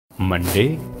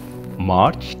Monday,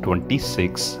 March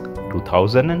 26,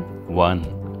 2001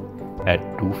 at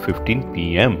 2:15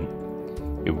 p.m.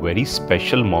 A very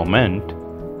special moment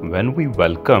when we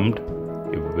welcomed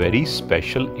a very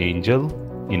special angel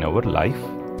in our life.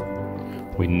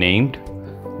 We named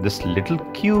this little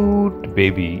cute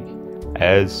baby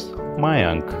as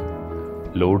Mayank,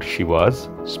 Lord Shiva's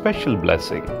special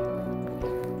blessing.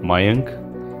 Mayank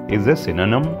is a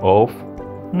synonym of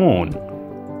moon,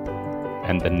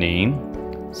 and the name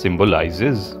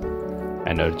symbolizes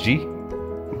energy,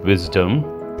 wisdom,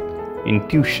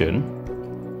 intuition,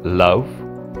 love,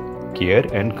 care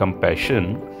and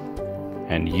compassion,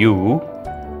 and you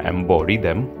embody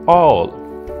them all.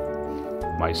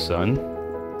 My son,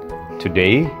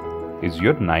 today is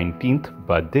your 19th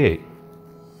birthday.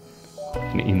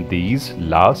 And in these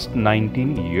last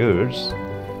 19 years,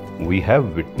 we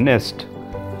have witnessed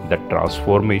the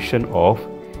transformation of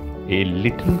a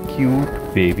little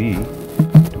cute baby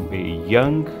to a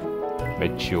young,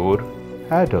 mature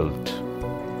adult.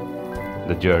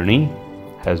 The journey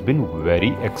has been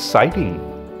very exciting.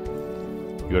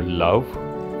 Your love,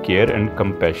 care and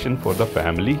compassion for the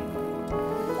family,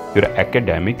 your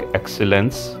academic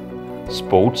excellence,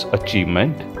 sports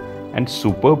achievement and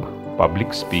superb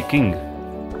public speaking,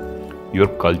 your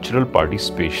cultural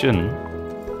participation,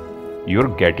 your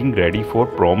getting ready for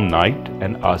prom night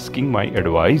and asking my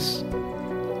advice,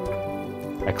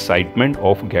 excitement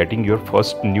of getting your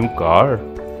first new car,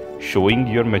 showing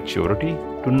your maturity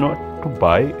to not to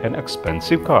buy an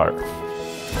expensive car,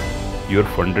 your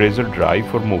fundraiser drive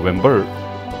for November,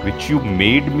 which you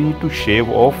made me to shave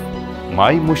off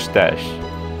my mustache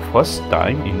first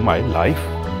time in my life.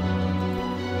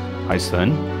 My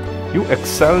son, you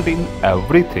excelled in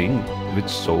everything with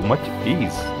so much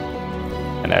ease.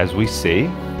 And as we say,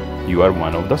 you are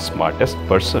one of the smartest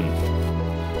person.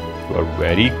 You are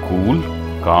very cool,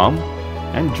 calm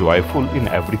and joyful in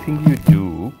everything you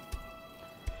do.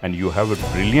 And you have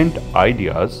brilliant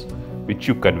ideas which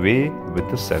you convey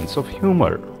with a sense of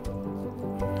humor.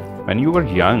 When you were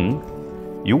young,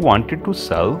 you wanted to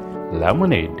sell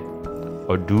lemonade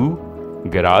or do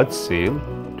garage sale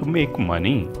to make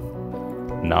money.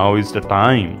 Now is the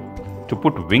time to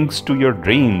put wings to your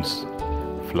dreams.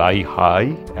 Fly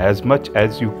high as much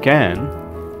as you can,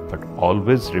 but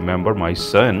always remember, my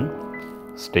son,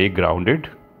 stay grounded,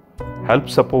 help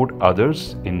support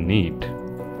others in need.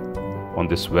 On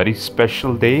this very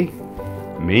special day,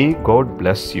 may God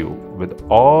bless you with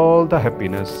all the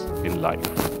happiness in life.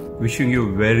 Wishing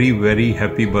you a very, very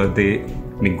happy birthday,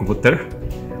 Minku Putter.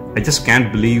 I just can't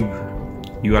believe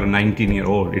you are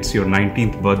 19-year-old. It's your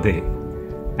 19th birthday.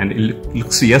 And it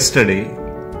looks yesterday,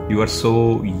 you are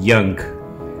so young.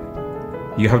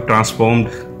 You have transformed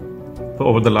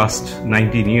over the last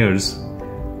 19 years.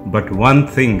 But one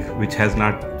thing which has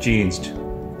not changed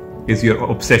is your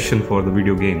obsession for the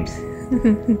video games.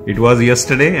 It was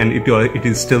yesterday and it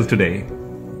is still today.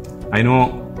 I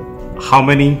know how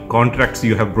many contracts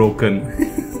you have broken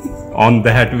on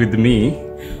that with me.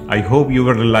 I hope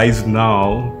you realize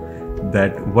now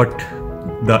that what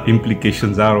the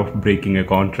implications are of breaking a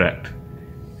contract.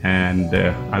 And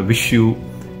I wish you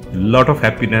a lot of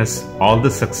happiness, all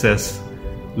the success,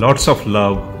 lots of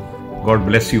love. God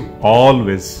bless you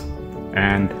always.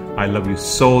 And I love you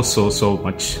so, so, so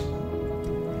much.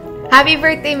 Happy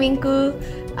birthday, Minku.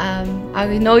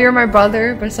 I know you're my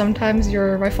brother, but sometimes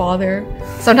you're my father.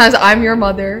 Sometimes I'm your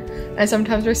mother, and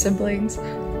sometimes we're siblings.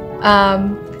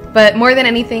 But more than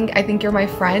anything, I think you're my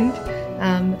friend,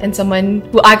 and someone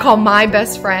who I call my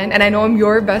best friend, and I know I'm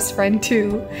your best friend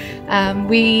too.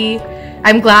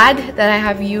 I'm glad that I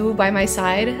have you by my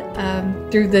side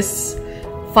through this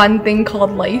fun thing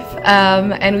called life,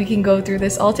 and we can go through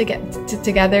this all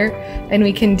together, and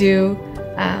we can do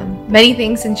many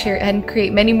things and share and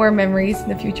create many more memories in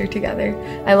the future together.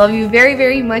 I love you very,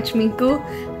 very much, Minku,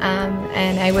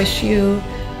 and I wish you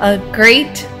a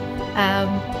great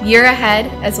year ahead,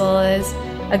 as well as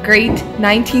a great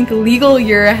 19th legal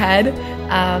year ahead.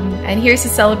 And here's to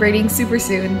celebrating super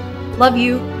soon. Love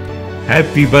you.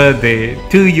 Happy birthday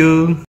to you.